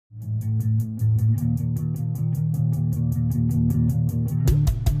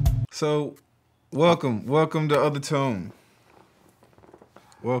So, welcome to OTHERtone.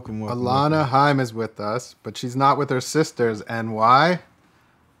 Welcome. Alana Haim is with us, but she's not with her sisters. And why?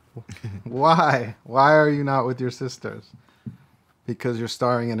 Why? Why are you not with your sisters? Because you're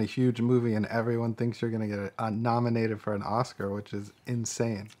starring in a huge movie and everyone thinks you're going to get nominated for an Oscar, which is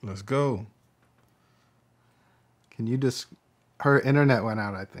insane. Let's go. Can you just... Her internet went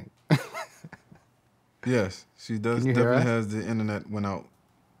out, I think. Yes, she does. Definitely has the internet went out.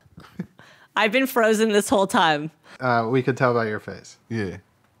 I've been frozen this whole time. We could tell by your face. Yeah.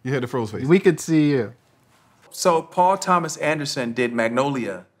 You had the froze face. We could see you. So Paul Thomas Anderson did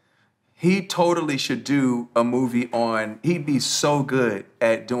Magnolia. He totally should do a movie on, he'd be so good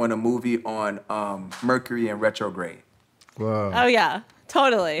at doing a movie on Mercury and retrograde. Wow. Oh, yeah.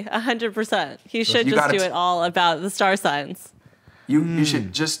 Totally. 100%. He should just do it all about the star signs. You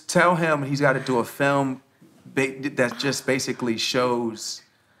should just tell him he's got to do a film that just basically shows,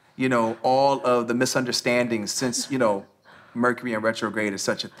 you know, all of the misunderstandings since, you know, Mercury and retrograde is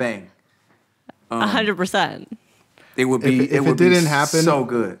such a thing. 100%. It would be, if it didn't happen, so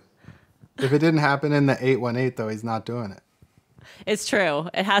good. If it didn't happen in the 818, though, he's not doing it. It's true.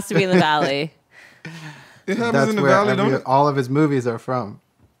 It has to be in the Valley. It happens in the Valley, don't it? All of his movies are from.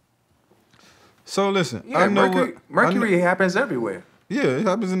 So listen, Yeah, I know Mercury happens everywhere. Yeah, it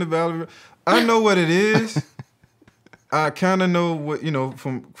happens in the Valley. I know what it is. I kind of know what, you know,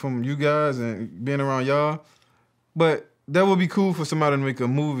 from you guys and being around y'all. But that would be cool for somebody to make a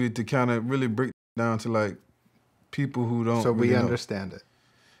movie to kind of really break down to, like, people who don't So really we know. understand it.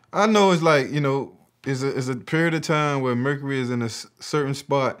 I know it's like, you know, it's a period of time where Mercury is in a certain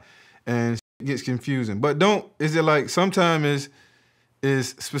spot and it gets confusing. But is it like sometimes is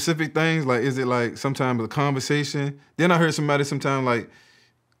specific things? Like, is it like sometimes a conversation? Then I heard somebody sometimes like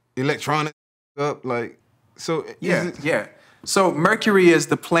electronic up, like, so. Yeah. So Mercury is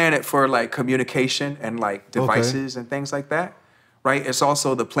the planet for like communication and like devices and things like that, right? It's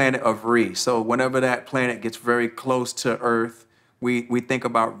also the planet of So whenever that planet gets very close to Earth, we think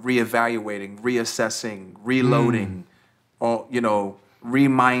about reevaluating, reassessing, reloading, or, you know,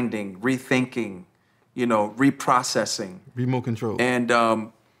 reminding, rethinking, you know, reprocessing. Remote control. And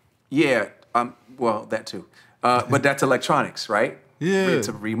well, that too. But that's electronics, right? Yeah. It's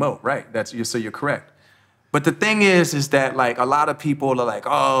a remote, right? So you're correct. But the thing is that like a lot of people are like,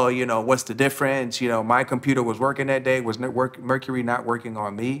 oh, you know, what's the difference? You know, my computer was working that day, was Mercury not working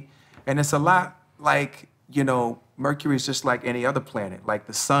on me? And it's a lot like, you know, Mercury is just like any other planet. Like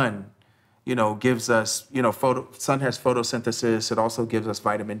the sun, you know, gives us, you know, sun has photosynthesis. It also gives us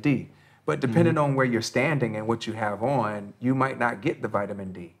vitamin D. But depending on where you're standing and what you have on, you might not get the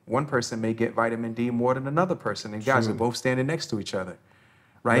vitamin D. One person may get vitamin D more than another person, and guys are both standing next to each other,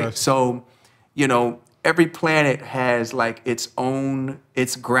 right? Yes. So, you know, every planet has like its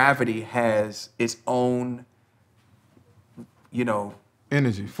gravity has its own, you know,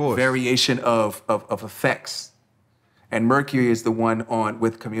 energy, force, variation of effects. And Mercury is the one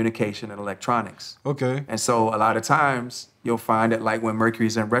with communication and electronics. Okay. And so a lot of times you'll find that like when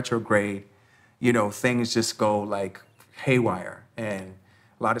Mercury's in retrograde, you know, things just go like haywire. And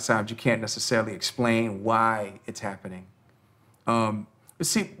a lot of times you can't necessarily explain why it's happening. But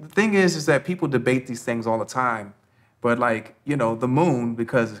see, the thing is that people debate these things all the time. But like, you know, the moon,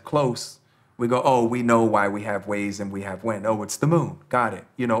 because it's close, we go, oh, we know why we have waves and we have wind. Oh, it's the moon. Got it.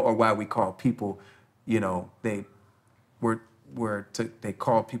 You know, or why we call people, you know, they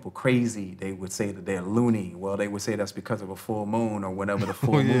call people crazy. They would say that they're loony. Well, they would say that's because of a full moon or whenever the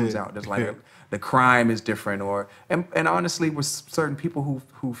full moon's out. There's like the crime is different, and honestly, with certain people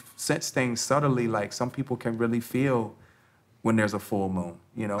who sense things subtly, like some people can really feel when there's a full moon.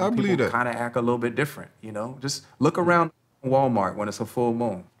 You know, I believe people that. kind of act a little bit different. You know, just look around Walmart when it's a full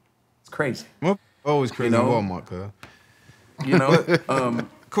moon. It's crazy. Well, always crazy, you know? in Walmart, cuz. You know.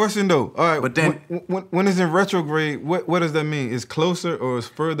 Question though, all right. But then, when it's in retrograde, what does that mean? Is closer or is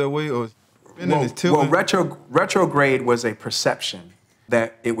further away or is tilting? Well, retrograde was a perception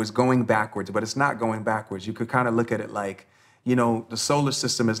that it was going backwards, but it's not going backwards. You could kind of look at it like, you know, the solar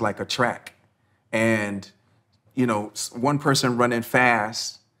system is like a track, and you know, one person running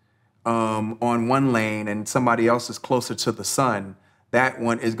fast on one lane, and somebody else is closer to the sun. That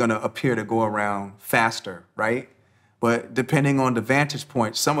one is going to appear to go around faster, right? But depending on the vantage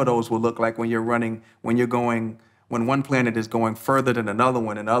point, some of those will look like when one planet is going further than another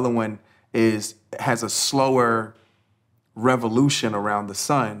one has a slower revolution around the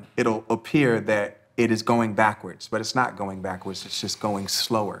sun, it'll appear that it is going backwards, but it's not going backwards, it's just going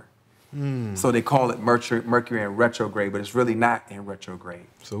slower. So they call it Mercury in retrograde, but it's really not in retrograde.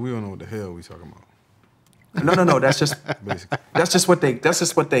 So we don't know what the hell we talking about. No. That's just basically that's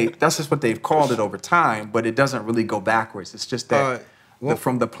just what they've called it over time. But it doesn't really go backwards. It's just that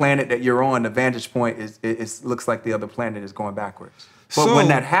from the planet that you're on, the vantage point is looks like the other planet is going backwards. But So, when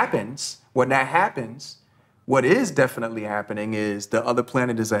that happens, what is definitely happening is the other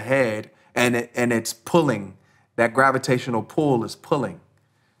planet is ahead, and it's pulling. That gravitational pull is pulling.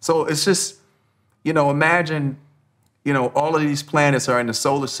 So it's just, imagine, all of these planets are in the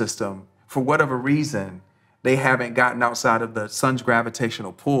solar system. For whatever reason, they haven't gotten outside of the sun's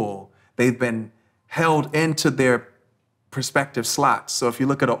gravitational pull. They've been held into their perspective slots. So if you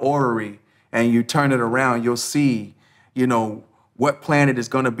look at an orrery and you turn it around, you'll see, what planet is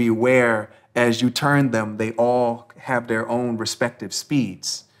going to be where as you turn them, they all have their own respective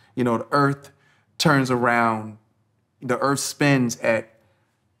speeds. The Earth turns around, the Earth spins at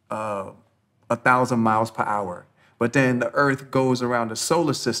 1,000 miles per hour. But then the Earth goes around the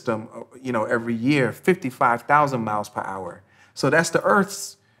solar system, every year, 55,000 miles per hour. So that's the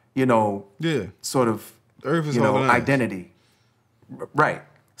Earth's, sort of, the Earth is identity. Right.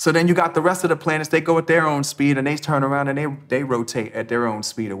 So then you got the rest of the planets, they go at their own speed and they turn around and they rotate at their own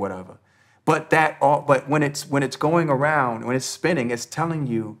speed or whatever. But when it's going around, when it's spinning, it's telling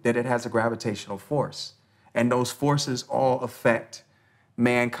you that it has a gravitational force. And those forces all affect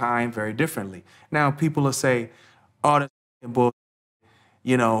mankind very differently. Now, people will say, oh, that's bull,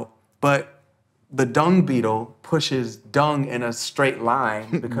 but the dung beetle pushes dung in a straight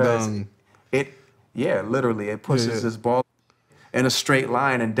line because it pushes this ball in a straight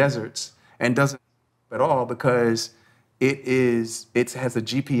line in deserts and doesn't at all because it has a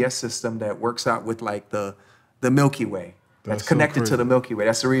GPS system that works out with like the Milky Way. That's connected to the Milky Way.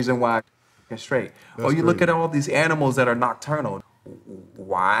 That's the reason why it's straight. Look at all these animals that are nocturnal.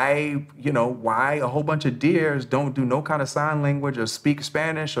 Why a whole bunch of deers don't do no kind of sign language or speak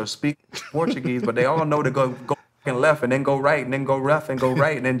Spanish or speak Portuguese, but they all know to go left and then go right and then go left and go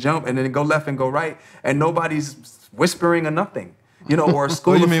right and then jump and then go left and go right, and nobody's whispering or nothing, or a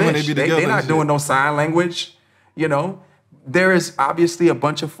school of fish. They're not doing no sign language, There is obviously a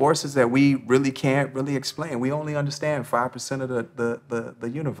bunch of forces that we really can't really explain. We only understand 5% of the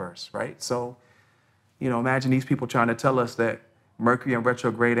universe, right? So, imagine these people trying to tell us that Mercury in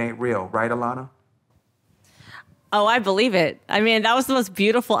retrograde ain't real, right, Alana? Oh, I believe it. I mean, that was the most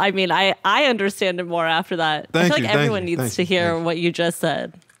beautiful. I mean, I understand it more after that. I feel like everyone needs to hear what you just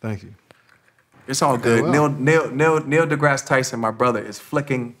said. Thank you. It's all good. Well. Neil deGrasse Tyson, my brother, is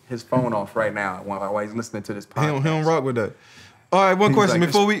flicking his phone off right now while he's listening to this podcast. He don't rock with that. All right, one question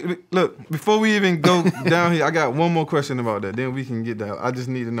before we even go down here. I got one more question about that. Then we can get that. I just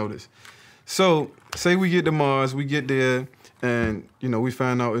need to know this. So, say we get to Mars, we get there, and we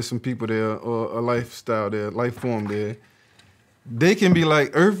find out there's some people there or a lifestyle there, life form there. They can be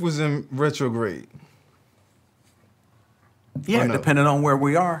like, Earth was in retrograde. Yeah, depending on where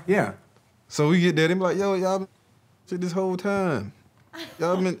we are. Yeah. So we get there, they be like, yo, y'all been this whole time.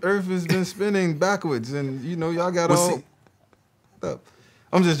 Earth has been spinning backwards, and y'all got all up.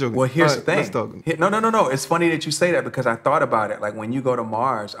 I'm just joking. Well, here's the thing. Let's talk. No. It's funny that you say that because I thought about it. Like when you go to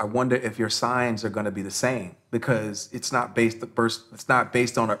Mars, I wonder if your signs are going to be the same because it's not based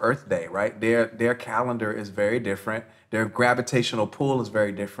on an Earth day, right? Their calendar is very different. Their gravitational pull is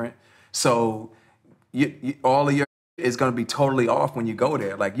very different. So all of your is going to be totally off when you go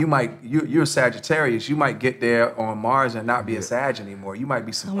there. Like you're a Sagittarius. You might get there on Mars and not be a Sag anymore. You might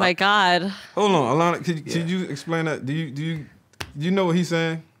be some. Oh my God. Hold on, Alana. Could you explain that? Do you know what he's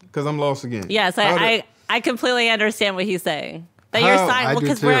saying? Because I'm lost again. Yes, I completely understand what he's saying. That your sign,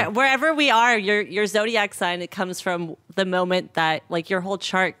 because wherever we are, your zodiac sign, it comes from the moment that, like, your whole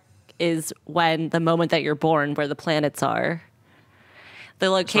chart is when the moment that you're born, where the planets are, the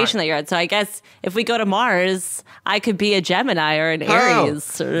location that you're at. So I guess if we go to Mars, I could be a Gemini or an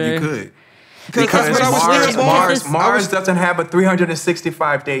Aries. You could. Because Mars doesn't have a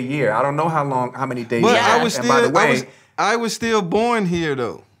 365-day year. I don't know how many days. But and by the way, I was still born here,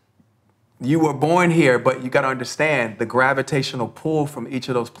 though. You were born here, but you got to understand the gravitational pull from each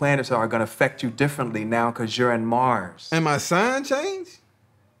of those planets are going to affect you differently now because you're in Mars. And my sign changed?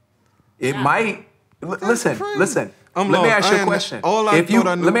 It might. Listen. Let me ask you a question.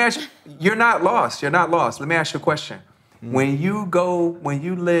 You're not lost. You're not lost. Let me ask you a question. When you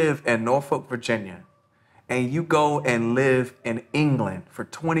live in Norfolk, Virginia, and you go and live in England for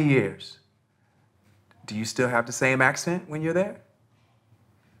 20 years, do you still have the same accent when you're there?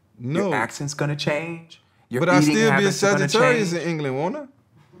 No. Your accent's gonna change. But I'll still be a Sagittarius in England, won't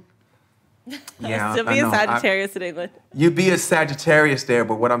I? Yeah, Still be a Sagittarius in England. You'd be a Sagittarius there,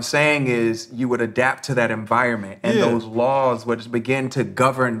 but what I'm saying is you would adapt to that environment, and those laws would begin to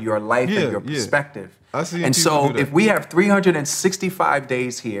govern your life and your perspective. I see. And so if we have 365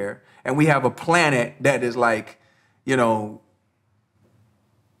 days here, and we have a planet that is like, 12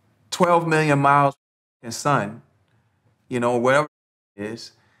 million miles from the sun, whatever it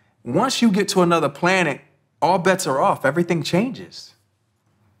is, once you get to another planet, all bets are off. Everything changes.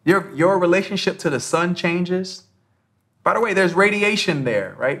 Your relationship to the sun changes. By the way, there's radiation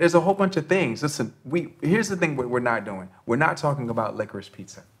there, right? There's a whole bunch of things. Listen, here's the thing we're not doing. We're not talking about Licorice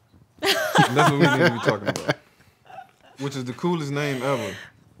Pizza. That's what we need to be talking about. Which is the coolest name ever.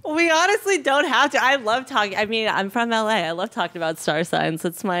 We honestly don't have to. I love talking. I mean, I'm from LA. I love talking about star signs.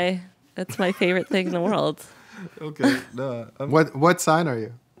 It's my favorite thing in the world. Okay. Nah, what sign are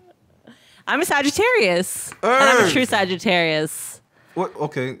you? I'm a Sagittarius. And I'm a true Sagittarius. What?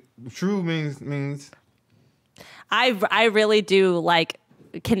 Okay. True means. I really do like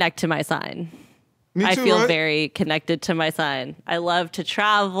connect to my sign. Me too, I feel right? very connected to my sign. I love to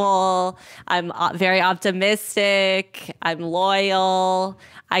travel. I'm very optimistic. I'm loyal.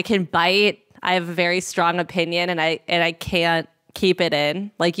 I can bite. I have a very strong opinion, and I can't keep it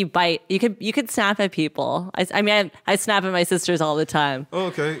in. Like you bite, you could snap at people. I mean, I snap at my sisters all the time. Oh,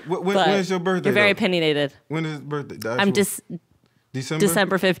 okay. When's your birthday? You're very though? opinionated. When is birthday? I'm December.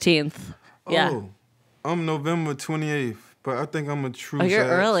 December 15th. Yeah. Oh, I'm November 28th, but I think I'm a true. Oh, you're Sag.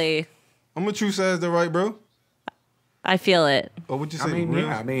 early. I'm a true Sag, though, right, bro? I feel it. Oh, what'd you say?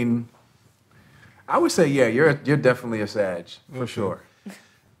 I would say, you're definitely a Sag for sure.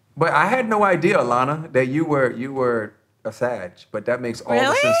 But I had no idea, Alana, that you were a Sag. But that makes all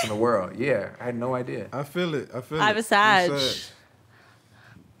the sense in the world. Yeah, I had no idea. I feel it. I'm a Sag.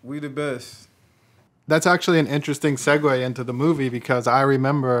 We the best. That's actually an interesting segue into the movie because I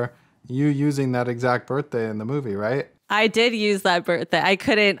remember you using that exact birthday in the movie, right? I did use that birthday. I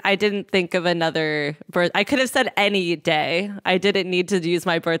didn't think of another birth. I could have said any day. I didn't need to use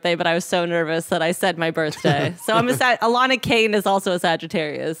my birthday, but I was so nervous that I said my birthday. So I'm Alana Haim is also a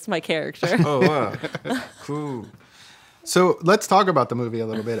Sagittarius, my character. Oh, wow. Cool. So let's talk about the movie a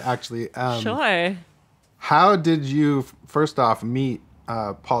little bit, actually. Sure. How did you, first off, meet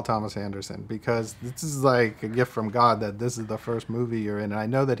Paul Thomas Anderson? Because this is like a gift from God that this is the first movie you're in. And I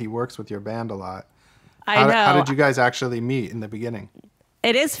know that he works with your band a lot. I know. How did you guys actually meet in the beginning?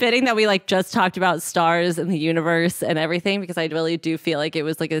 It is fitting that we just talked about stars and the universe and everything because I really do feel like it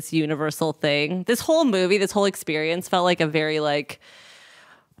was like this universal thing. This whole movie, this whole experience felt like a very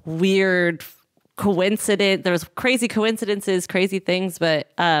weird coincidence. There was crazy coincidences, crazy things,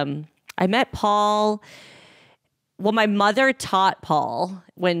 but I met Paul. Well, my mother taught Paul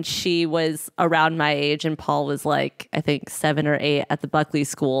when she was around my age, and Paul was I think 7 or 8 at the Buckley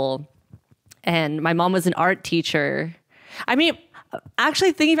School. And my mom was an art teacher. I mean,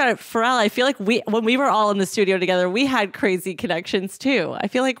 actually thinking about it, Pharrell, I feel like when we were all in the studio together, we had crazy connections too. I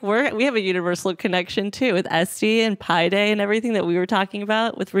feel like we have a universal connection too with Esty and Pi Day and everything that we were talking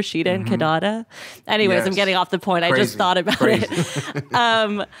about with Rashida and Kadada. Anyways, yes. I'm getting off the point. Crazy. I just thought about it.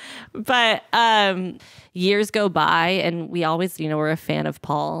 But years go by and we always, we're a fan of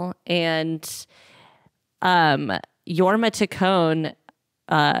Paul. And Yorma Taccone,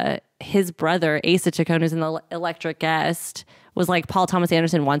 his brother, Asa Taccone, who's in the Electric Guest, was like, Paul Thomas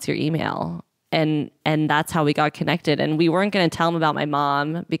Anderson wants your email. And that's how we got connected. And we weren't going to tell him about my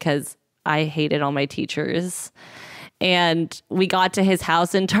mom because I hated all my teachers. And we got to his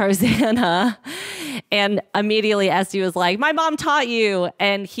house in Tarzana. And immediately Esty was like, my mom taught you.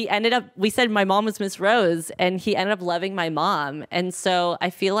 And we said my mom was Miss Rose. And he ended up loving my mom. And so I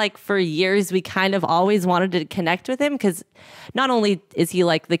feel like for years, we kind of always wanted to connect with him because not only is he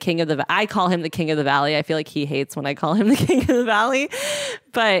like the king of the, I call him the king of the valley. I feel like he hates when I call him the king of the valley,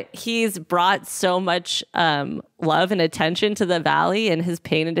 but he's brought so much love and attention to the valley and has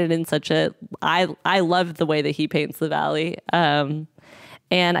painted it in such a, I love the way that he paints the valley.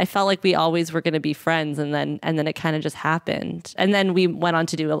 And I felt like we always were going to be friends. And then it kind of just happened. And then we went on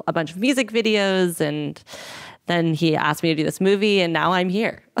to do a bunch of music videos. And then he asked me to do this movie. And now I'm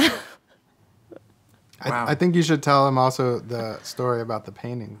here. Wow. I think you should tell him also the story about the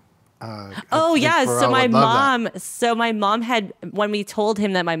painting. Oh yeah, so my mom had, when we told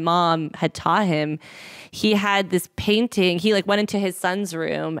him that my mom had taught him, he had this painting. He went into his son's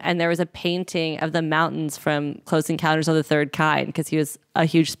room and there was a painting of the mountains from Close Encounters of the Third Kind because he was a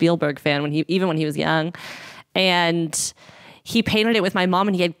huge Spielberg fan when he was young, and he painted it with my mom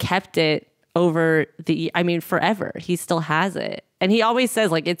and he had kept it over forever. He still has it. And he always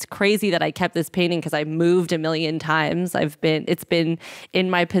says, like, it's crazy that I kept this painting because I moved a million times. It's been in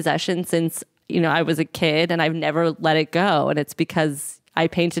my possession since, I was a kid, and I've never let it go. And it's because I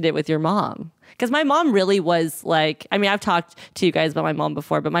painted it with your mom. Because my mom really was like, I've talked to you guys about my mom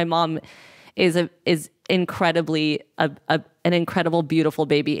before, but my mom is incredibly an incredible, beautiful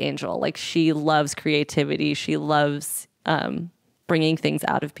baby angel. Like, she loves creativity. She loves bringing things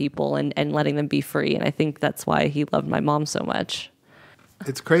out of people and letting them be free. And I think that's why he loved my mom so much.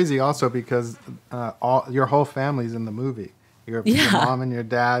 It's crazy also because your whole family's in the movie. Your mom and your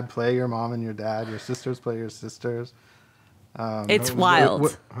dad play your mom and your dad. Your sisters play your sisters. It's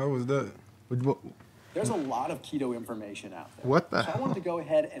wild. How was that? There's a lot of keto information out there. What the So I wanted to go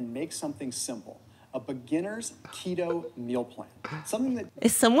ahead and make something simple. A beginner's keto meal plan. Something that...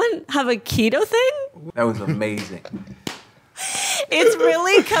 Does someone have a keto thing? That was amazing. It's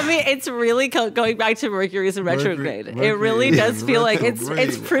really going back to Mercury's and retrograde. It really does feel like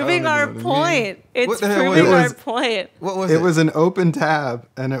it's proving our point. It's proving our point. What was it? It was an open tab,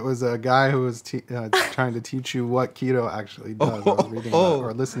 and it was a guy who was trying to teach you what keto actually does. I was reading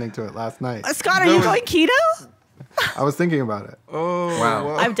or listening to it last night. Scott, are you going keto? I was thinking about it. Oh,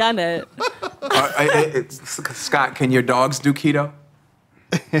 wow. I've done it. Scott, can your dogs do keto?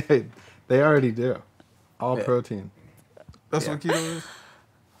 They already do. All protein. That's what keto is?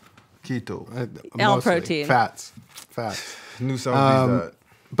 Keto. All protein. Fats. New South Beach diet.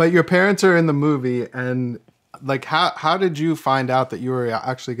 But your parents are in the movie, and like, how did you find out that you were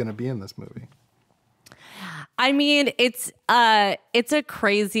actually going to be in this movie? It's a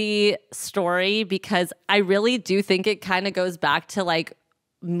crazy story because I really do think it kind of goes back to like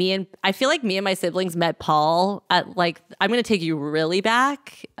I feel like me and my siblings met Paul at like, I'm going to take you really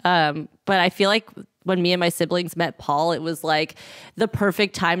back. But I feel like when me and my siblings met Paul, it was like the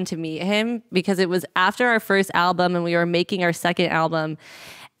perfect time to meet him because it was after our first album and we were making our second album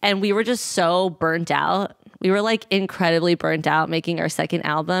and we were just so burnt out. We were like incredibly burnt out making our second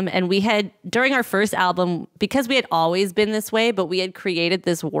album. And we had, during our first album, because we had always been this way, but we had created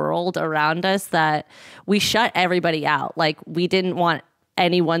this world around us that we shut everybody out. Like, we didn't want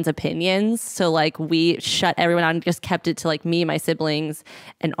anyone's opinions. So like we shut everyone out and just kept it to like me, my siblings,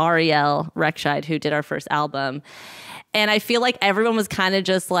 and Ariel Rekshide, who did our first album. And I feel like everyone was kind of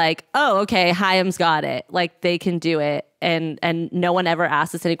just like, oh, okay, Haim's got it. Like, they can do it. And no one ever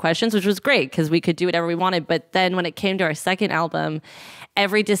asked us any questions, which was great because we could do whatever we wanted. But then when it came to our second album,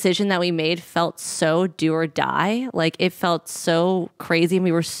 every decision that we made felt so do or die. Like, it felt so crazy and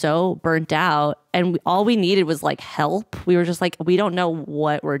we were so burnt out. And all we needed was like help. We were just like, we don't know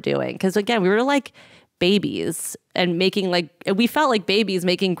what we're doing. Because again, we were like babies and we felt like babies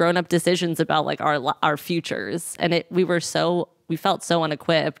making grown-up decisions about like our futures. And we felt so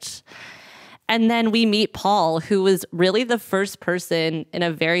unequipped. And then we meet Paul, who was really the first person in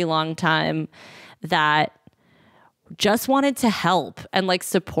a very long time that just wanted to help and like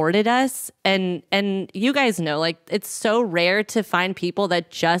supported us. And you guys know, like, it's so rare to find people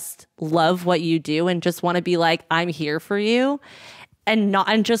that just love what you do and just want to be like, I'm here for you, and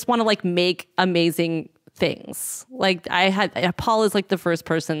just want to like make amazing things. Like, Paul is like the first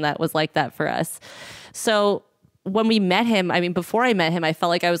person that was like that for us. So when we met him, before I met him, I felt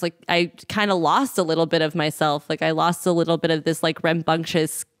like I kind of lost a little bit of myself. Like, I lost a little bit of this like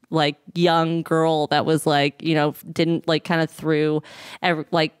rambunctious, like young girl that was like, didn't like kind of threw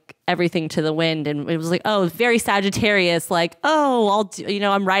everything to the wind. And it was like, oh, very Sagittarius, like, oh,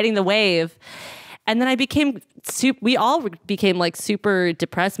 I'm riding the wave. And then we all became like super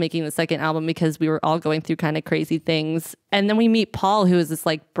depressed making the second album because we were all going through kind of crazy things. And then we meet Paul, who is this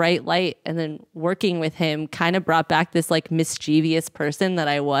like bright light, and then working with him kind of brought back this like mischievous person that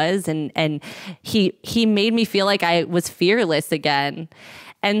I was. And he made me feel like I was fearless again.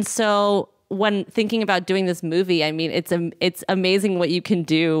 And so when thinking about doing this movie, it's amazing what you can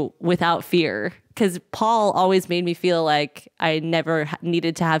do without fear. Because Paul always made me feel like I never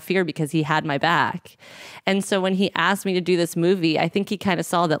needed to have fear because he had my back. And so when he asked me to do this movie, I think he kind of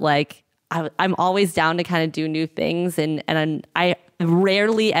saw that like I'm always down to kind of do new things. And I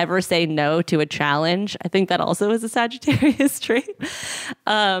rarely ever say no to a challenge. I think that also is a Sagittarius trait.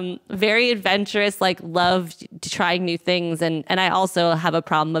 Very adventurous, like love trying new things. And I also have a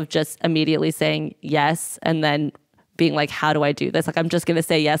problem of just immediately saying yes and then being like, how do I do this? Like, I'm just going to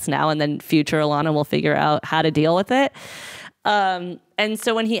say yes now, and then future Alana will figure out how to deal with it. And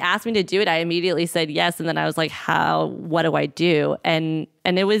so when he asked me to do it, I immediately said yes. And then I was like, what do I do? And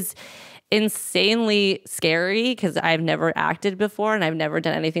it insanely scary because I've never acted before and I've never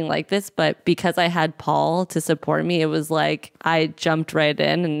done anything like this. But because I had Paul to support me, it was like I jumped right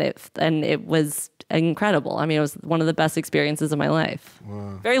in, and it was incredible. I mean, it was one of the best experiences of my life.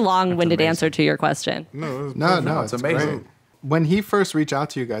 Wow. Very long-winded answer to your question. No, it's amazing. Great. When he first reached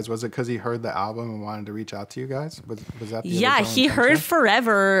out to you guys, was it because he heard the album and wanted to reach out to you guys? Was that the he heard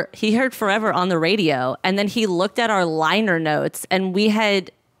Forever. He heard Forever on the radio, and then he looked at our liner notes, and we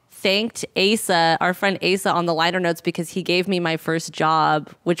had thanked Asa, our friend Asa, on the liner notes because he gave me my first job,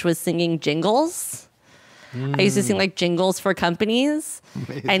 which was singing jingles. I used to sing like jingles for companies.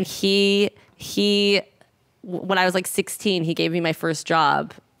 Amazing. And he when I was like 16, he gave me my first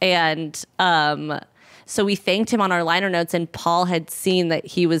job, and so we thanked him on our liner notes, and Paul had seen that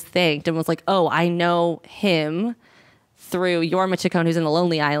he was thanked and was like, oh, I know him through Yorma Chacon, who's in the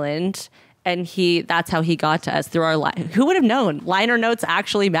Lonely Island. And that's how he got to us, through our who would have known liner notes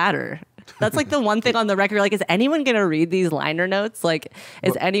actually matter? That's like the one thing on the record. Like, is anyone going to read these liner notes? Like,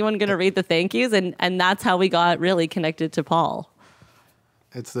 is anyone going to read the thank yous? And that's how we got really connected to Paul.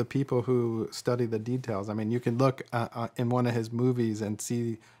 It's the people who study the details. I mean, you can look in one of his movies and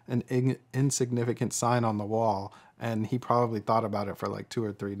see an insignificant sign on the wall, and he probably thought about it for like 2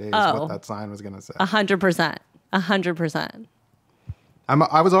 or 3 days what that sign was going to say. 100%. 100%.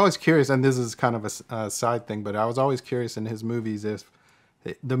 I was always curious, and this is kind of a side thing, but I was always curious in his movies if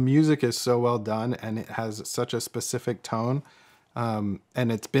the music is so well done and it has such a specific tone. And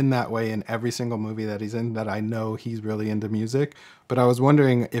it's been that way in every single movie that he's in, that I know he's really into music. But I was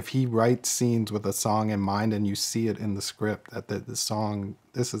wondering if he writes scenes with a song in mind and you see it in the script that the song,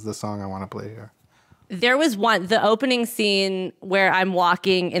 this is the song I want to play here. There was the opening scene where I'm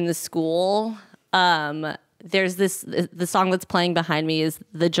walking in the school. There's the song that's playing behind me is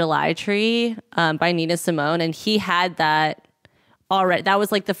The July Tree by Nina Simone. And he had that already. That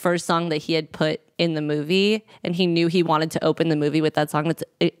was like the first song that he had put in the movie, and he knew he wanted to open the movie with that song.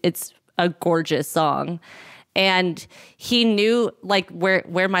 It's a gorgeous song, and he knew like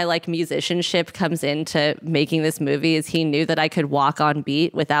where my like musicianship comes into making this movie is he knew that I could walk on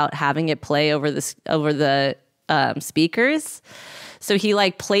beat without having it play over the speakers. So he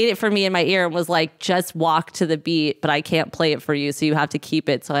like played it for me in my ear and was like, just walk to the beat, but I can't play it for you, so you have to keep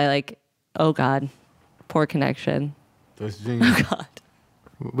it. So I like, oh God, poor connection. That's genius. Oh God.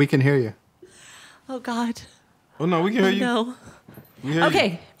 We can hear you. Oh God. Oh no, we can hear you. No.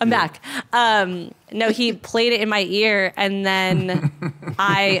 Okay, I'm back. No, he played it in my ear, and then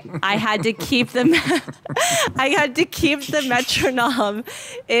I had to keep the metronome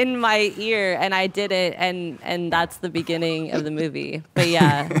in my ear, and I did it, and that's the beginning of the movie. But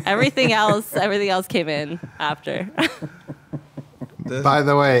yeah, everything else came in after. By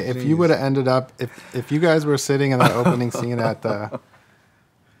the way, if you would have ended up, if you guys were sitting in that opening scene at the,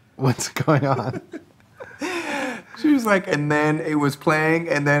 what's going on? She was like, and then it was playing,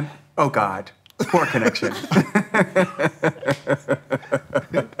 and then, oh God, poor connection.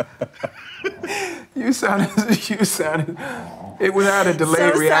 You sounded, it without a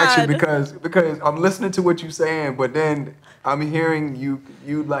delayed reaction because I'm listening to what you're saying, but then I'm hearing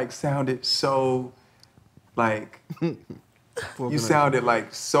you like sounded so like, you sounded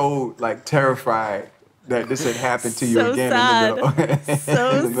like so like terrified that this had happened to you so again sad. in the middle, so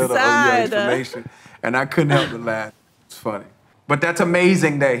in the middle sad. of your explanation. And I couldn't help but laugh. It's funny. But that's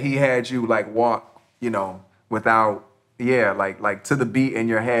amazing that he had you like walk, without, like to the beat in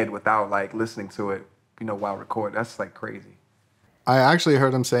your head without like listening to it, while recording. That's like crazy. I actually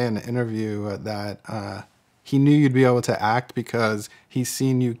heard him say in an interview that he knew you'd be able to act because he's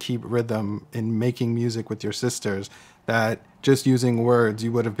seen you keep rhythm in making music with your sisters, that just using words,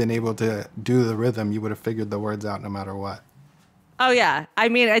 you would have been able to do the rhythm. You would have figured the words out no matter what. Oh yeah. I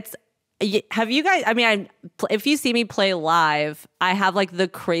mean, have you guys, if you see me play live, I have like the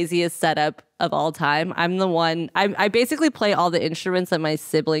craziest setup of all time. I'm the one, I basically play all the instruments that my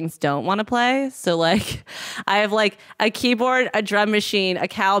siblings don't want to play. So like I have like a keyboard, a drum machine, a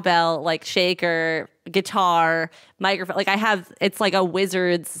cowbell, like shaker, guitar, microphone. Like it's like a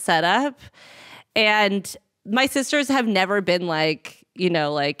wizard's setup. And my sisters have never been like,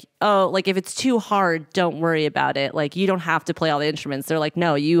 oh, like if it's too hard, don't worry about it. Like you don't have to play all the instruments. They're like,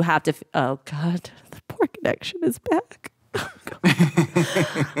 no, you have to. Oh God, the poor connection is back. Oh,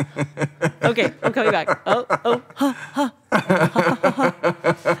 okay, I'm coming back.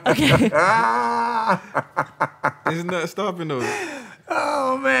 Okay. Isn't that stopping those?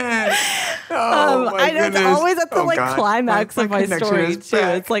 Oh man. Oh, I know goodness. It's always at the God. climax of my story too.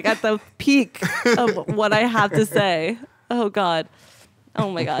 Back. It's like at the peak of what I have to say. Oh God. Oh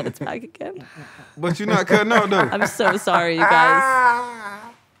my God, it's back again. But you're not cutting out though. I'm so sorry, you guys.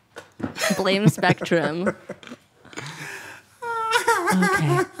 Flame spectrum.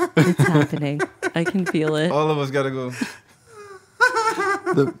 Okay, it's happening. I can feel it. All of us gotta go.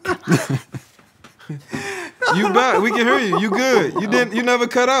 You back? We can hear you. You good? You never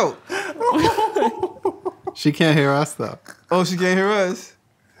cut out. She can't hear us though. Oh, she can't hear us.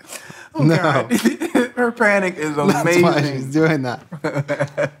 No, Her panic is amazing. that's why she's doing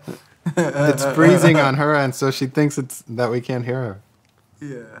that. It's freezing on her end, so she thinks it's that we can't hear her.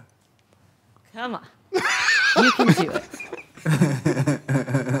 Yeah. Come on. You can do it.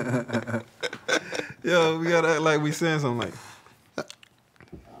 Yo, we gotta act like we saying something like.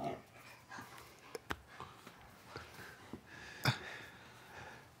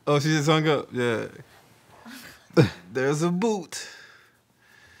 Oh, she just hung up. Yeah. There's a boot.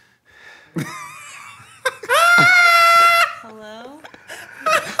 Hello?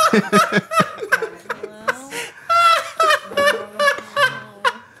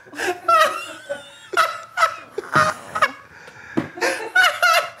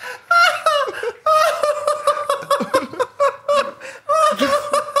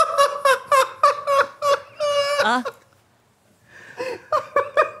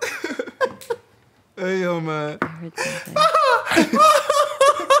 Hey, yo, man.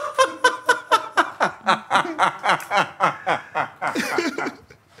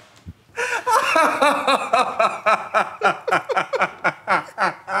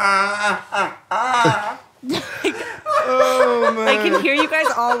 Oh, man. I can hear you guys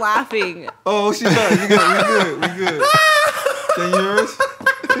all laughing. Oh, she's back. We good. Can you hear us?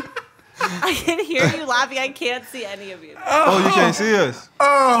 I can hear you laughing. I can't see any of you. Oh, you can't see us.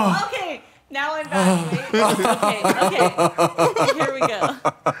 Okay, now I'm back. Wait. Okay. Here we go.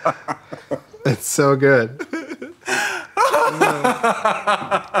 It's so good.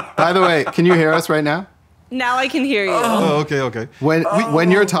 By the way, can you hear us right now? Now I can hear you. Oh, okay.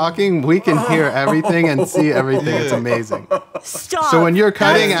 When you're talking, we can hear everything and see everything. It's amazing. Stop. So when you're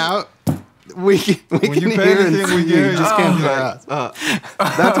cutting out, we can you hear and panicking, see we you. can hear You just can't hear us.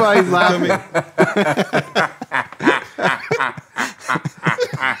 That's why he's laughing.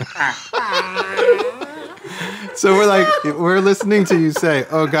 So we're listening to you say,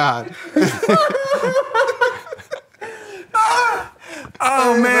 "Oh God."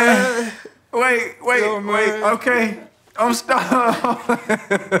 Oh man. Wait. Okay. I'm stuck.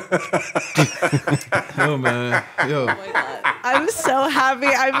 Yo, man. Yo. Oh my God. I'm so happy.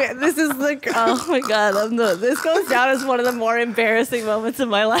 This is oh my God. This goes down as one of the more embarrassing moments of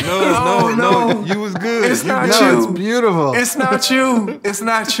my life. No. You was good. It's not No, you. it's beautiful. It's not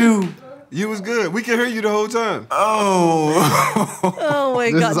you. You was good. We can hear you the whole time. Oh. Oh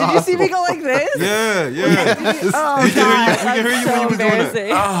my This God. is Did you see me awesome. go like this? Yeah. Oh, We can God. hear you That's when so you was doing that.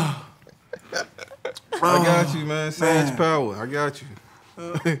 embarrassing. I got you, man. Sage power. I got you.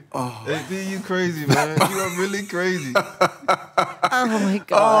 Hey, you crazy, man. You are really crazy. Oh my Oh,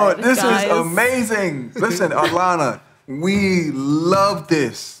 God. this guys. is amazing. Listen, Alana, we love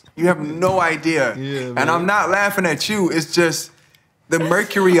this. You have no idea. Yeah, man. And I'm not laughing at you. It's just the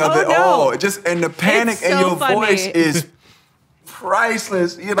mercury of it no. all. And the panic It's in so your funny. voice is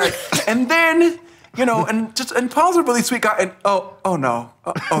priceless. You're like, and then, and Paul's a really sweet guy. And oh no.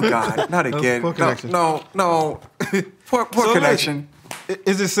 Oh God, not again. Poor connection. No. Poor So connection.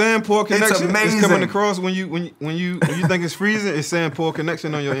 Is it saying poor connection? amazing. It's coming across when you think it's freezing. It's saying poor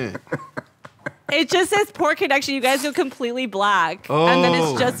connection on your end. It just says poor connection. You guys go completely black. And then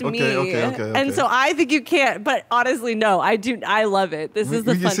it's just me. Okay. And so I think you can't, but honestly, no, I do. I love it. This is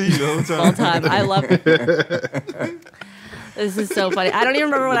the We can fun see you the whole time. I love it. This is so funny. I don't even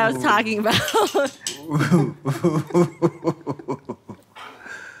remember what I was talking about.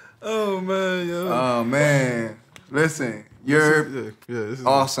 Oh man, yo. Oh man. Listen, you're this is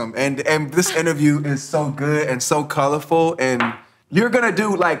awesome. And this interview is so good and so colorful. And you're gonna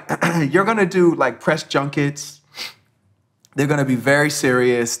do like press junkets. They're gonna be very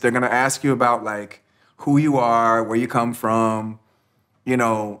serious. They're gonna ask you about like who you are, where you come from,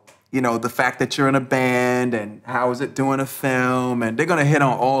 the fact that you're in a band and how is it doing a film, and they're gonna hit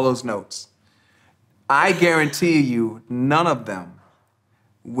on all those notes. I guarantee you, none of them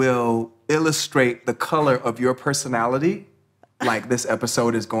will illustrate the color of your personality like this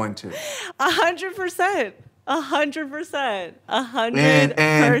episode is going to. 100%. 100%.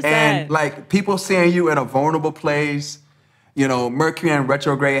 100%. And like people seeing you in a vulnerable place, Mercury and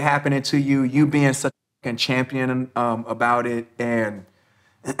retrograde happening to you, you being such a champion about it, and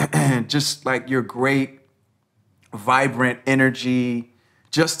just like your great, vibrant energy,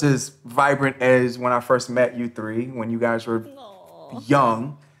 just as vibrant as when I first met you three, when you guys were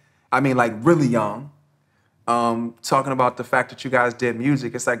young. I mean, like really young. talking about the fact that you guys did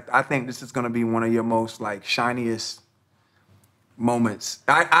music. It's like, I think this is going to be one of your most like shiniest moments.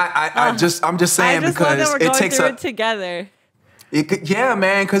 I'm just saying, because it takes it together. Yeah,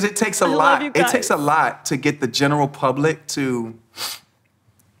 man, because it takes a lot. It takes a lot to get the general public to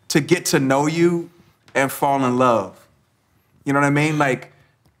get to know you and fall in love. You know what I mean? Like,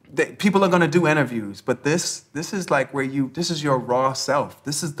 people are gonna do interviews, but this is like this is your raw self.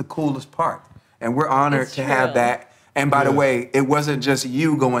 This is the coolest part, and we're honored to have that. And by the way, it wasn't just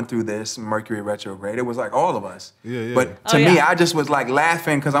you going through this Mercury retrograde. It was like all of us. Yeah. But to me, I just was like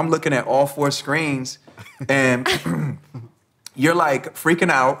laughing because I'm looking at all 4 screens, and you're like freaking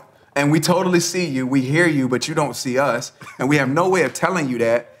out, and we totally see you, we hear you, but you don't see us, and we have no way of telling you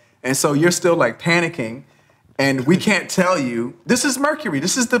that, and so you're still like panicking, and we can't tell you. This is Mercury.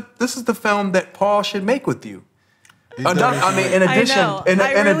 This is the film that Paul should make with you. In addition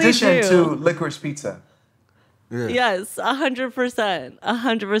to Licorice Pizza. Yeah. Yes, 100%,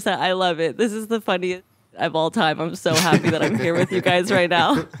 100%. I love it. This is the funniest of all time. I'm so happy that I'm here with you guys right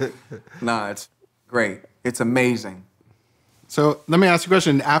now. Nah, it's great. It's amazing. So let me ask you a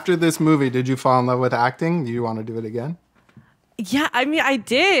question. After this movie, did you fall in love with acting? Do you want to do it again? Yeah, I mean, I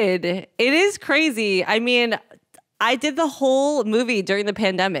did. It is crazy. I mean, I did the whole movie during the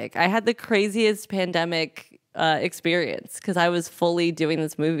pandemic. I had the craziest pandemic experience because I was fully doing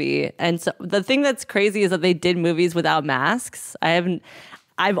this movie. And so the thing that's crazy is that they did movies without masks. I've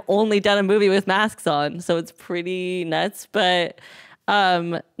only done a movie with masks on, so it's pretty nuts. But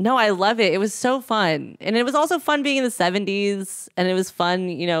no, I love it. It was so fun. And it was also fun being in the 70s, and it was fun,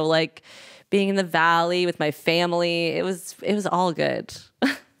 you know, like being in the Valley with my family. It was all good.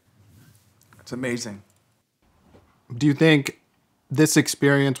 It's amazing. Do you think this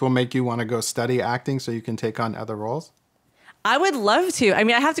experience will make you want to go study acting so you can take on other roles? I would love to. I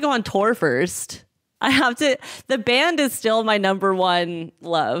mean, I have to go on tour first. The band is still my #1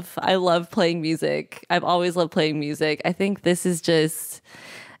 love. I love playing music. I've always loved playing music. I think this is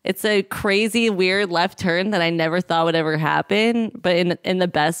it's a crazy, weird left turn that I never thought would ever happen, but in the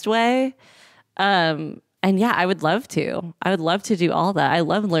best way. And yeah, I would love to. I would love to do all that. I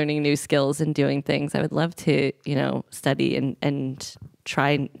love learning new skills and doing things. I would love to, you know, study and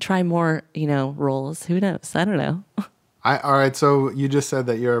try more, you know, roles. Who knows? I don't know. All right, so you just said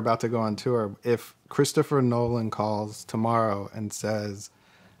that you're about to go on tour. If Christopher Nolan calls tomorrow and says,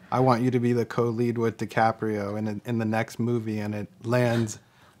 I want you to be the co-lead with DiCaprio in the next movie, and it lands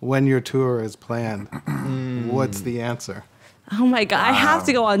when your tour is planned, what's the answer? Oh my God, wow. I have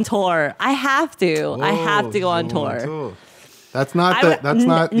to go on tour. I have to go on tour. That's not the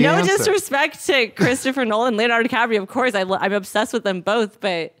no answer. Disrespect to Christopher Nolan, Leonardo DiCaprio, of course. I'm obsessed with them both,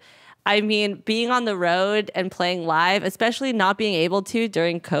 but I mean, being on the road and playing live, especially not being able to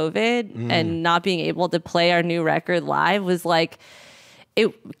during COVID and not being able to play our new record live was like,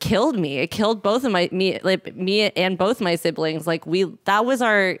 it killed me. It killed both of me and both my siblings. Like that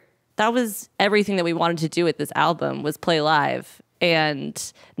was everything that we wanted to do with this album, was play live.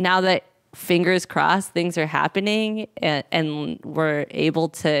 And now that, fingers crossed, things are happening and we're able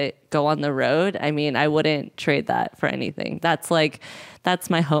to go on the road, I mean, I wouldn't trade that for anything. That's my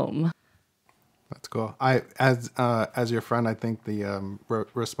home. That's cool. As your friend, I think the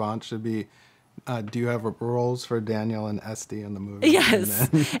response should be, do you have roles for Daniel and Esty in the movie? Yes.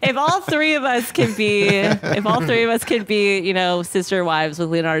 If all three of us could be, you know, sister wives with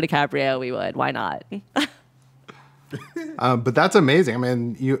Leonardo DiCaprio, we would. Why not? But that's amazing. I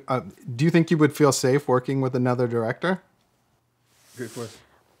mean, do you think you would feel safe working with another director? Good question.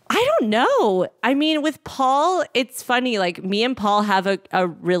 I don't know. I mean, with Paul, it's funny. Like, me and Paul have a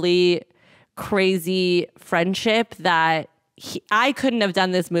really crazy friendship that I couldn't have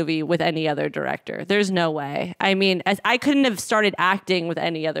done this movie with any other director. There's no way. I mean, I couldn't have started acting with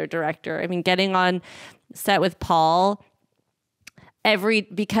any other director. I mean, getting on set with Paul,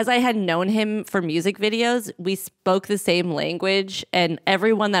 because I had known him for music videos, we spoke the same language, and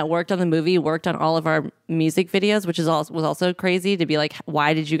everyone that worked on the movie worked on all of our music videos, which was also crazy to be like,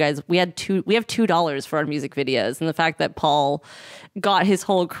 why did you guys? We have $2 for our music videos, and the fact that Paul got his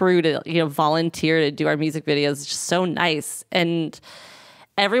whole crew to, you know, volunteer to do our music videos is just so nice, and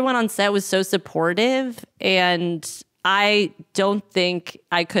everyone on set was so supportive, and I don't think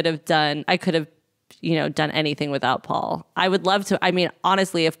I could have done anything without Paul. I would love to. I mean,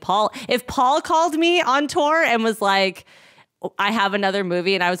 honestly, if Paul called me on tour and was like, I have another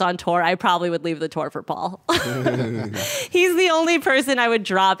movie and I was on tour, I probably would leave the tour for Paul. He's the only person I would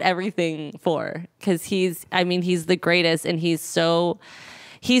drop everything for, because he's the greatest, and he was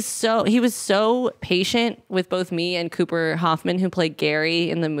so patient with both me and Cooper Hoffman, who played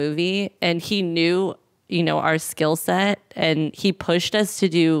Gary in the movie, and he knew you know, our skill set, and he pushed us to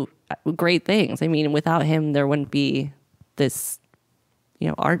do great things. I mean, without him, there wouldn't be this, you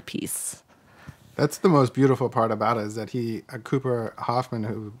know, art piece. That's the most beautiful part about it, is that Cooper Hoffman,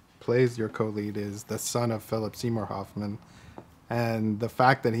 who plays your co-lead, is the son of Philip Seymour Hoffman. And the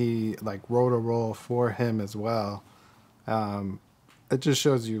fact that he like wrote a role for him as well, it just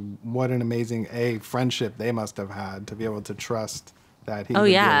shows you what an amazing friendship they must have had to be able to trust that he would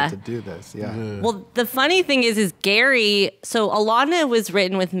be able to do this. Yeah. Well, the funny thing is Gary. So Alana was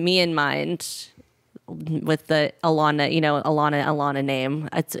written with me in mind, with the Alana, you know, Alana name.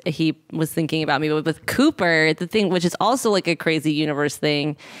 He was thinking about me, but with Cooper, the thing, which is also like a crazy universe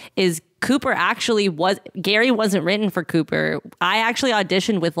thing, is Cooper actually Gary wasn't written for Cooper. I actually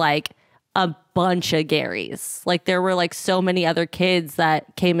auditioned with like a bunch of Garys. Like there were like so many other kids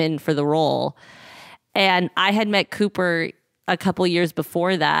that came in for the role. And I had met Cooper a couple years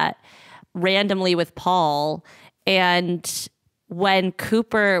before that, randomly with Paul. And when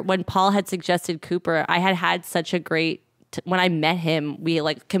Paul had suggested Cooper, I had such a great, when I met him, we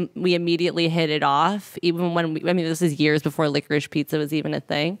immediately hit it off. Even when this is years before Licorice Pizza was even a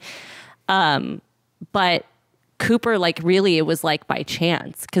thing. But Cooper, like really, it was like by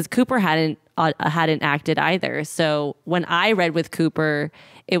chance, because Cooper hadn't acted either. So when I read with Cooper,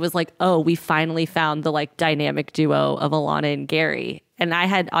 it was like, oh, we finally found the like dynamic duo of Alana and Gary. And I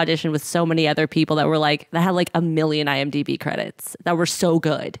had auditioned with so many other people that had like 1 million IMDb credits that were so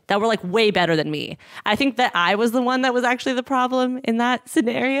good, that were like way better than me. I think that I was the one that was actually the problem in that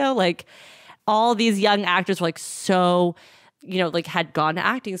scenario. Like all these young actors were like so, you know, like had gone to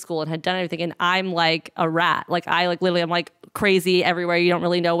acting school and had done everything. And I'm like a rat. Like I like literally, I'm like crazy everywhere. You don't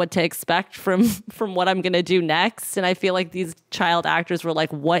really know what to expect from what I'm going to do next. And I feel like these child actors were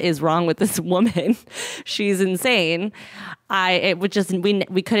like, what is wrong with this woman? She's insane.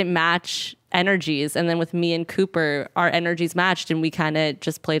 We couldn't match energies. And then with me and Cooper, our energies matched and we kind of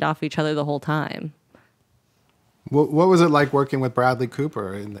just played off each other the whole time. What was it like working with Bradley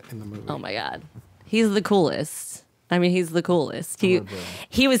Cooper in the movie? Oh my God. He's the coolest. I mean, he's the coolest.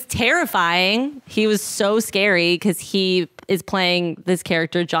 He was terrifying. He was so scary because he is playing this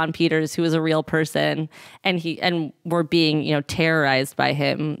character, John Peters, who is a real person, and we're being, you know, terrorized by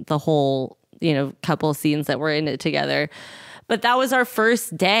him the whole, you know, couple scenes that we're in it together. But that was our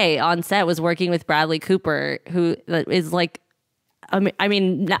first day on set, was working with Bradley Cooper, who is like, I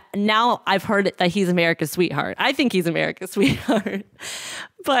mean, now I've heard that he's America's sweetheart. I think he's America's sweetheart,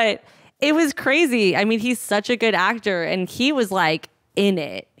 but it was crazy. I mean, he's such a good actor, and he was like in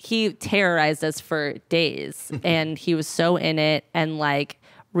it. He terrorized us for days, and he was so in it, and like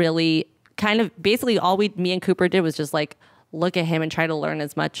really kind of basically all me and Cooper did was just like look at him and try to learn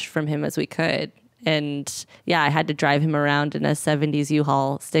as much from him as we could. And yeah, I had to drive him around in a 70s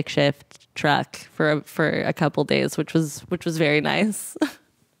U-Haul stick shift truck for a couple days, which was very nice.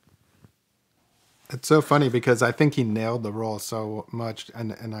 It's so funny because I think he nailed the role so much.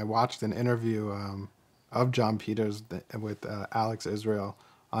 And I watched an interview of John Peters with Alex Israel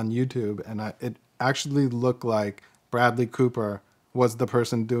on YouTube. And it actually looked like Bradley Cooper was the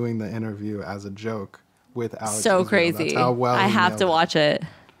person doing the interview as a joke with Alex Israel. So crazy. That's how well I have to watch it.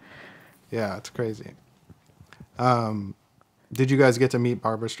 Yeah, it's crazy. Did you guys get to meet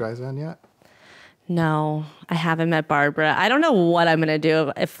Barbra Streisand yet? No, I haven't met Barbara. I don't know what I'm going to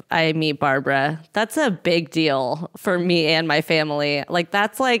do if I meet Barbara. That's a big deal for me and my family. Like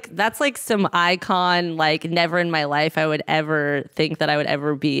that's like some icon, like never in my life I would ever think that I would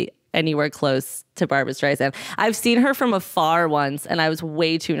ever be anywhere close to Barbra Streisand. I've seen her from afar once and I was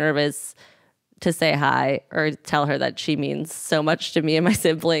way too nervous to say hi or tell her that she means so much to me and my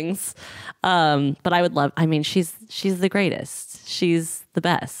siblings. But I would love, I mean, she's the greatest. She's the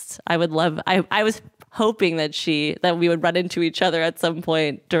best. I was hoping that we would run into each other at some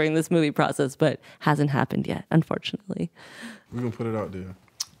point during this movie process, but hasn't happened yet, unfortunately. We're gonna put it out there.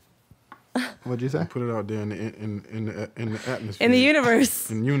 What'd you say? Put it out there in the atmosphere. In the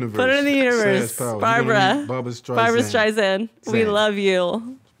universe. In the universe. Put it in the universe. Barbara Streisand. We love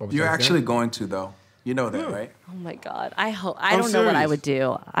you. You're actually going to, though. You know that, right? Oh my God. I don't know what I would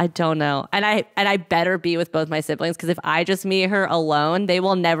do. I don't know. And I better be with both my siblings, because if I just meet her alone, they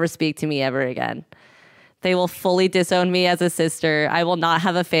will never speak to me ever again. They will fully disown me as a sister. I will not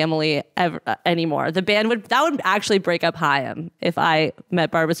have a family ever anymore. The band would actually break up Haim if I met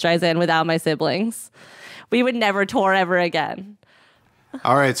Barbra Streisand without my siblings. We would never tour ever again.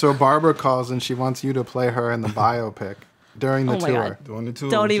 All right, so Barbara calls and she wants you to play her in the biopic during the tour. During the tour.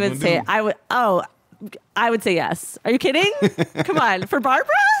 Don't even say it. I would say yes. Are you kidding? Come on, for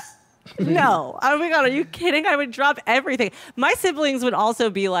Barbara? No. Oh my God, are you kidding? I would drop everything. My siblings would also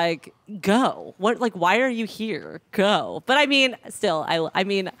be like, go. What? Like, why are you here? Go. But I mean, still, I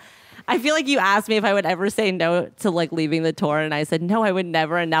mean, I feel like you asked me if I would ever say no to like leaving the tour, and I said no, I would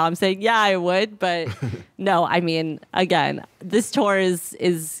never. And now I'm saying yeah, I would, but no. I mean, again, this tour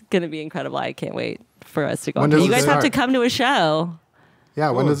is going to be incredible. I can't wait for us to go. You guys have to come to a show.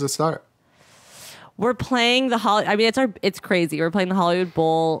 Yeah, when does it start? We're playing the I mean, it's crazy. We're playing the Hollywood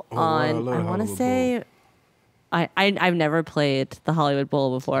Bowl on. I want to say. I've never played the Hollywood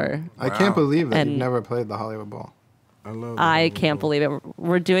Bowl before. I can't believe that you've never played the Hollywood Bowl. I can't believe it.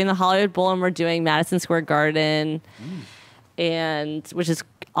 We're doing the Hollywood Bowl and we're doing Madison Square Garden, and which is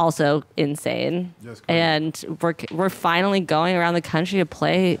also insane. And we're finally going around the country to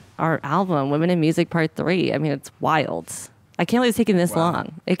play our album, Women in Music Part 3. I mean, it's wild. I can't believe it's taken this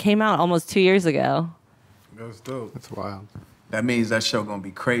long. It came out almost 2 years ago. That's dope. That's wild. That means that show gonna be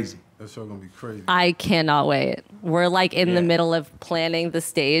crazy. That show gonna be crazy. I cannot wait. We're like in the middle of planning the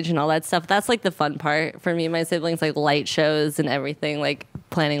stage and all that stuff. That's like the fun part for me and my siblings, like light shows and everything, like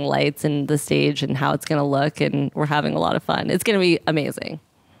planning lights and the stage and how it's gonna look, and we're having a lot of fun. It's gonna be amazing.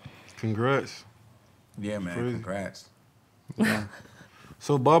 Congrats. Yeah, man. Crazy. Congrats. Yeah.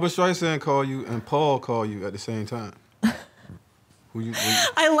 So Barbra Streisand called you and Paul called you at the same time.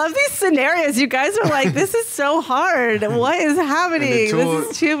 I love these scenarios. You guys are like, this is so hard. What is happening? This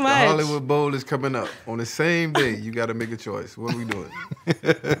is too much. The Hollywood Bowl is coming up on the same day. You got to make a choice. What are we doing?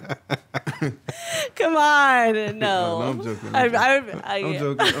 Come on, no. I'm joking.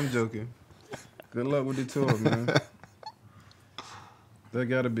 I'm joking. Good luck with the tour, man. That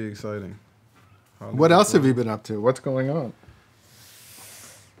got to be exciting. What else have you been up to? What's going on?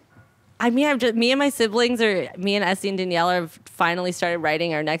 I mean, me and my siblings, me and Essie and Danielle have finally started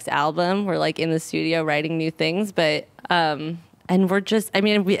writing our next album. We're like in the studio writing new things, but and we're just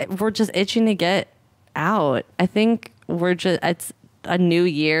itching to get out. I think it's a new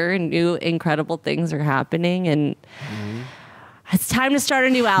year, new incredible things are happening, and it's time to start a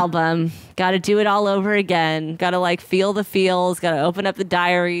new album. Got to do it all over again. Got to like feel the feels. Got to open up the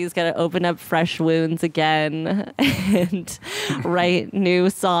diaries. Got to open up fresh wounds again and write new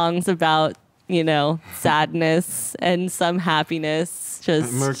songs about, sadness and some happiness.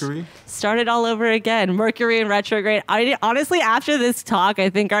 Just Mercury. Start it all over again. Mercury and retrograde. Honestly, after this talk, I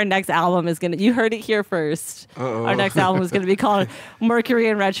think our next album is going to, you heard it here first. Our next album is going to be called Mercury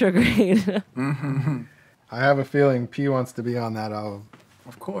and Retrograde. I have a feeling P wants to be on that album.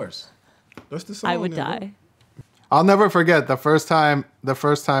 Of course. That's the song. I would die. I'll never forget the first time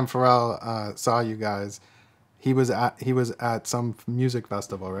Pharrell saw you guys. He was at some music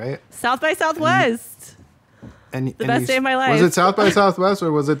festival, right? South by Southwest. And the best day of my life. Was it South by Southwest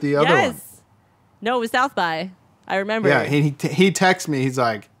or was it the other one? No, it was South by. I remember. Yeah, he texted me. He's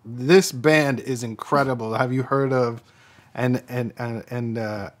like, "This band is incredible. Have you heard of?" And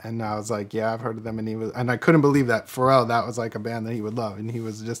I was like, yeah, I've heard of them. And I couldn't believe that Pharrell, that was like a band that he would love. And he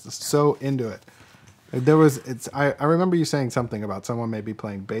was just so into it. I remember you saying something about someone maybe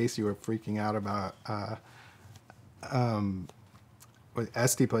playing bass. You were freaking out about,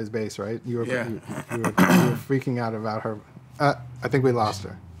 Esty plays bass, right? You were freaking out about her. I think we lost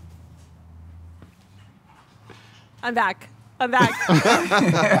her. I'm back. I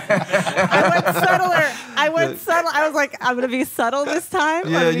went subtler. I was like, I'm going to be subtle this time.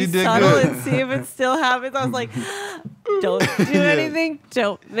 Yeah, I'm you did subtle good. and see if it still happens. I was like, don't do anything.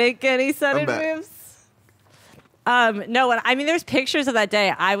 Don't make any sudden moves. No, I mean, there's pictures of that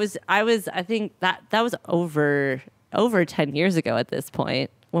day. I think that was over 10 years ago at this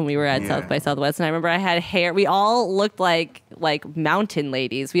point when we were at South by Southwest. And I remember I had hair. We all looked like mountain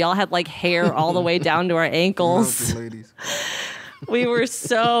ladies. We all had like hair all the way down to our ankles. Mountain ladies. It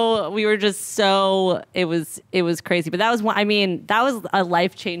was crazy. But that was a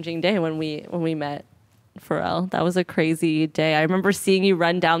life-changing day when we met Pharrell. That was a crazy day. I remember seeing you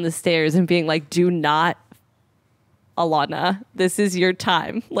run down the stairs and being like, do not, Alana, this is your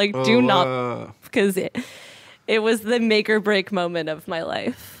time. Like, do not, because it was the make or break moment of my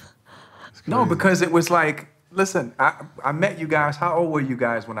life. No, because it was like, listen, I met you guys. How old were you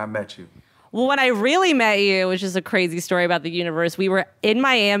guys when I met you? Well, when I really met you, which is a crazy story about the universe, we were in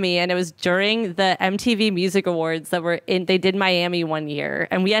Miami, and it was during the MTV Music Awards they did Miami one year,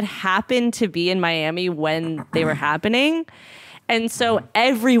 and we had happened to be in Miami when they were happening. And so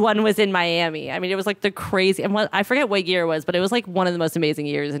everyone was in Miami. I mean, it was like the crazy, and I forget what year it was, but it was like one of the most amazing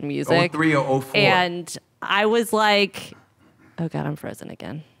years in music. 03 or 04. And I was like, oh God, I'm frozen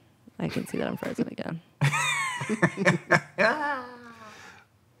again. I can see that I'm frozen again.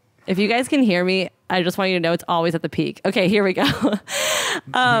 If you guys can hear me, I just want you to know it's always at the peak. Okay, here we go.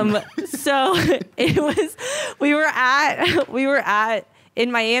 So we were at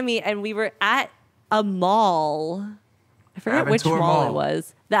in Miami, and we were at a mall. I forgot which mall it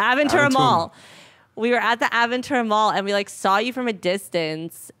was. The Aventura Mall. We were at the Aventura Mall, and we like saw you from a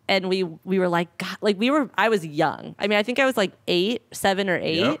distance, and we were like, God, like I was young. I mean, I think I was like 7 or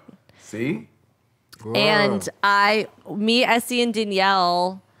 8. Yep. See? Whoa. And me, Essie, and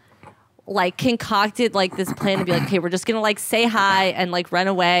Danielle like concocted like this plan to be like, okay, we're just gonna like say hi and like run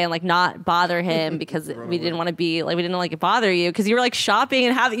away and like not bother him because we didn't want to be like, we didn't like bother you because you were like shopping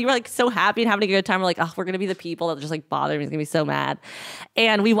and you were like so happy and having a good time. We're like, oh, we're gonna be the people that just like bother him. He's gonna be so mad.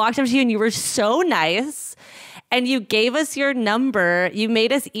 And we walked up to you and you were so nice and you gave us your number. You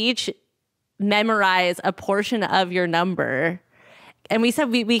made us each memorize a portion of your number. And we said,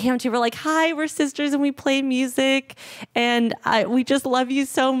 we came to you, we're like, hi, we're sisters and we play music and we just love you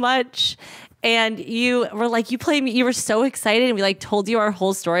so much. And you were like, you were so excited. And we like told you our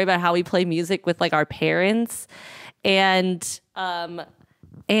whole story about how we play music with like our parents. And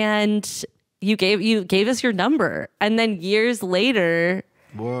you gave us your number. And then years later,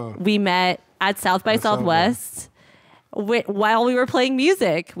 Whoa. we met at South by Southwest. While we were playing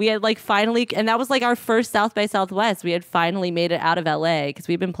music, we had like finally, and that was like our first South by Southwest. We had finally made it out of LA because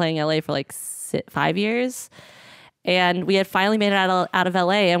we've been playing LA for like 5 years, and we had finally made it out of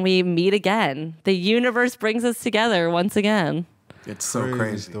LA, and we meet again. The universe brings us together once again. It's so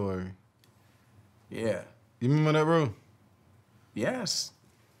crazy. Story. Yeah. You remember that, bro? Yes.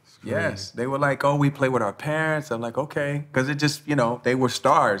 Yes, they were like, oh, we play with our parents. I'm like, okay, because it just, they were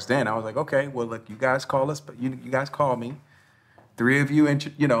stars then. I was like, okay, well, look, you guys call us, but you guys call me. 3 of you,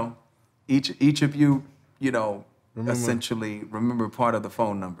 each of you, essentially remember part of the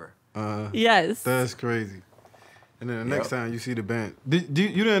phone number. Yes, that's crazy. And then the next time you see the band, you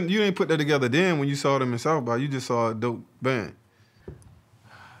didn't put that together then when you saw them in South by. You just saw a dope band.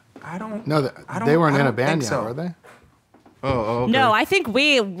 I don't. No, they weren't in a band yet, were they? Oh, okay. No, I think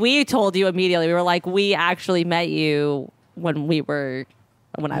we told you immediately. We were like, we actually met you when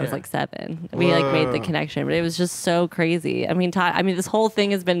I was like 7. We like made the connection, but it was just so crazy. I mean, this whole thing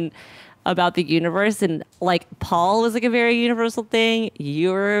has been about the universe, and like Paul was like a very universal thing.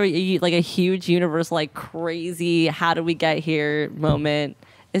 You're like a huge universal, like crazy. How did we get here? Moment.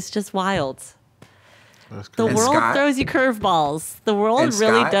 It's just wild. The world throws you curveballs. The world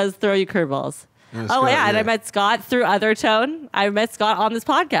really does throw you curveballs. And I met Scott through OTHERtone. I met Scott on this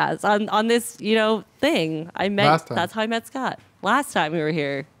podcast, on this, thing. That's how I met Scott. Last time we were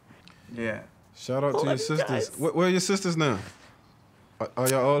here. Yeah. Shout out to your sisters. Where are your sisters now? Are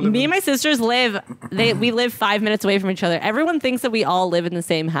y'all all living? Me and my sisters we live 5 minutes away from each other. Everyone thinks that we all live in the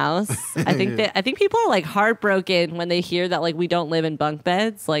same house. I think people are like heartbroken when they hear that like we don't live in bunk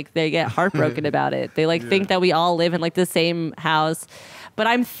beds. Like they get heartbroken about it. They think that we all live in like the same house. But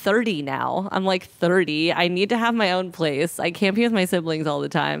I'm 30 now. I'm like 30. I need to have my own place. I can't be with my siblings all the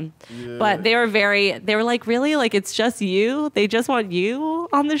time. Yeah. But they were like, really? Like, it's just you? They just want you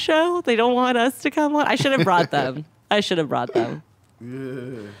on the show? They don't want us to come on? I should have brought them.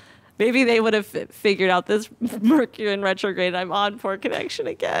 Yeah. Maybe they would have figured out this Mercury in retrograde. I'm on for connection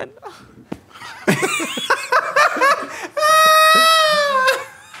again.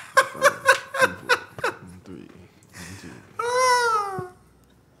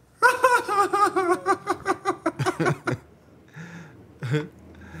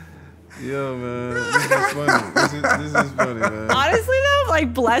 Yo, man, this is funny. This is funny, man. Honestly, though,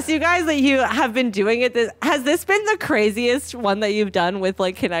 like, bless you guys that you have been doing it. Has this been the craziest one that you've done with,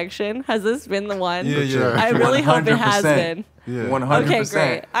 like, connection? Has this been the one? Yeah. I really hope it has been. Yeah. 100%. Okay,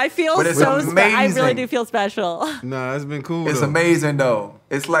 great. I feel so I really do feel special. Nah, it's been cool, It's amazing, though.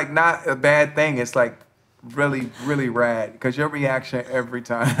 It's, like, not a bad thing. It's, like, really, really rad. Because your reaction every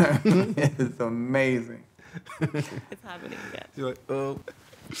time is amazing. It's happening again. You're like, oh.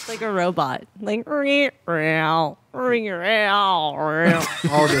 It's like a robot. Like, all this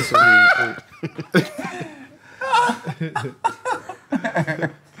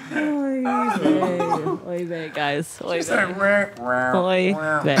Oy vey, guys. Oy vey.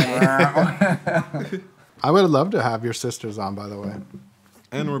 I would love to have your sisters on, by the way.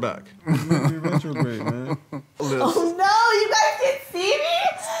 And we're back. Retrograde, man. Oh no, you guys can't see me?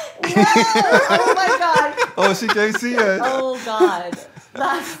 No! Oh my god. Oh, she can't see us. Oh god.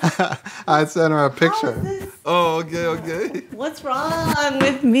 I sent her a picture. Oh, okay. What's wrong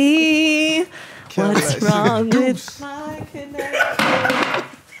with me? What's wrong with my connection?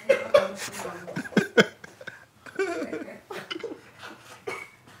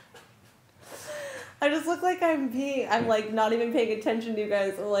 I just look like I'm like not even paying attention to you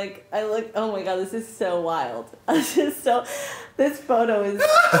guys. Or like I look. Oh my god, this is so wild. This photo is.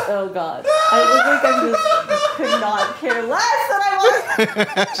 Oh god, I look like I just could not care less that I want to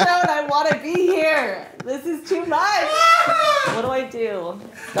show and I want to be here. This is too much. What do I do?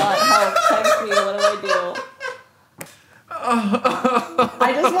 God help! Text me. What do I do?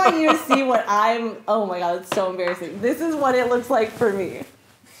 I just want you to see what I'm. Oh my god, it's so embarrassing. This is what it looks like for me.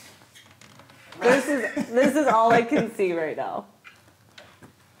 This is all I can see right now.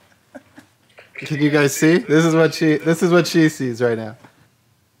 Can you guys see? This is what she sees right now.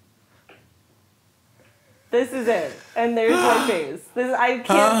 This is it, and there's my face. I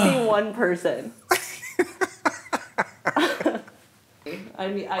can't see one person. I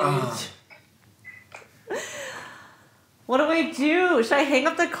mean. What do I do? Should I hang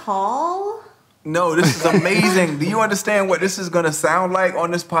up the call? No, this is amazing. Do you understand what this is going to sound like on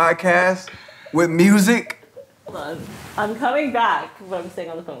this podcast with music? Hold on. I'm coming back, but I'm staying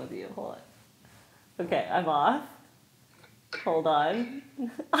on the phone with you. Hold on. Okay, I'm off. Hold on.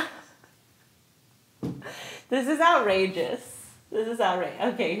 This is outrageous.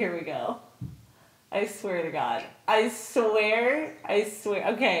 Okay, here we go. I swear to God. I swear.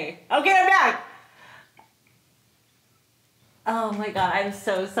 Okay, I'm back. Oh my god, I'm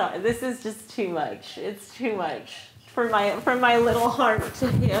so sorry. This is just too much. It's too much for my little heart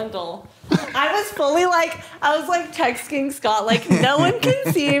to handle. I was like texting Scott, like, no one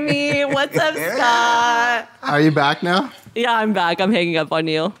can see me. What's up, Scott? Are you back now? Yeah, I'm back. I'm hanging up on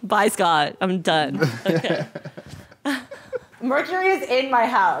you. Bye, Scott. I'm done. Okay. Mercury is in my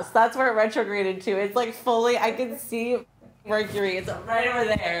house. That's where it retrograded to. It's like fully, I can see Mercury. It's right over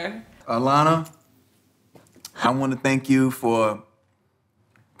there. Alana, I want to thank you for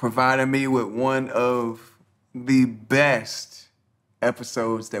providing me with one of the best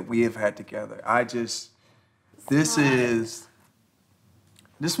episodes that we have had together. This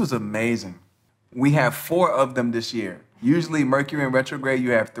was amazing. We have 4 of them this year. Usually Mercury in retrograde, you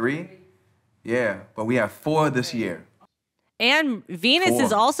have 3. Yeah, but we have 4 this year. And Venus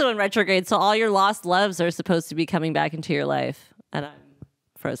is also in retrograde, so all your lost loves are supposed to be coming back into your life. And I'm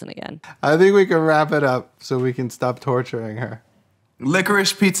frozen again. I think we can wrap it up so we can stop torturing her.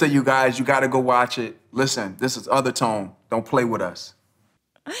 Licorice Pizza, you guys. You got to go watch it. Listen, this is OTHERtone. Don't play with us.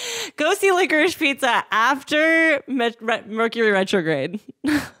 Go see Licorice Pizza after Mercury retrograde.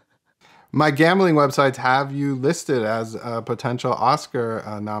 My gambling websites have you listed as a potential Oscar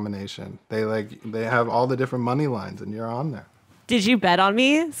nomination. They have all the different money lines, and you're on there. Did you bet on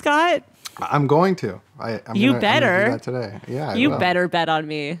me, Scott? I'm going to. I'm better. I'm gonna do that today. Yeah, you better bet on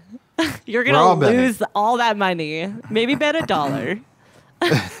me. You're gonna lose all that money. Maybe bet $1.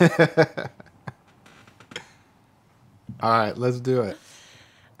 All right, let's do it.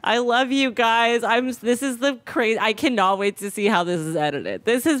 I love you guys. This is the crazy. I cannot wait to see how this is edited.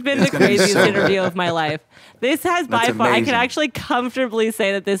 This has been the craziest interview of my life. This has by far, I can actually comfortably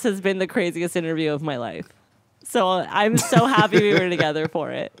say that this has been the craziest interview of my life. So I'm so happy we were together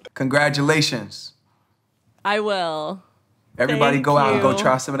for it. Congratulations. I will. Everybody go out and go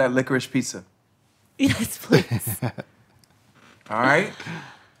try some of that Licorice Pizza. Yes, please. All right.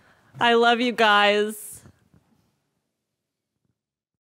 I love you guys.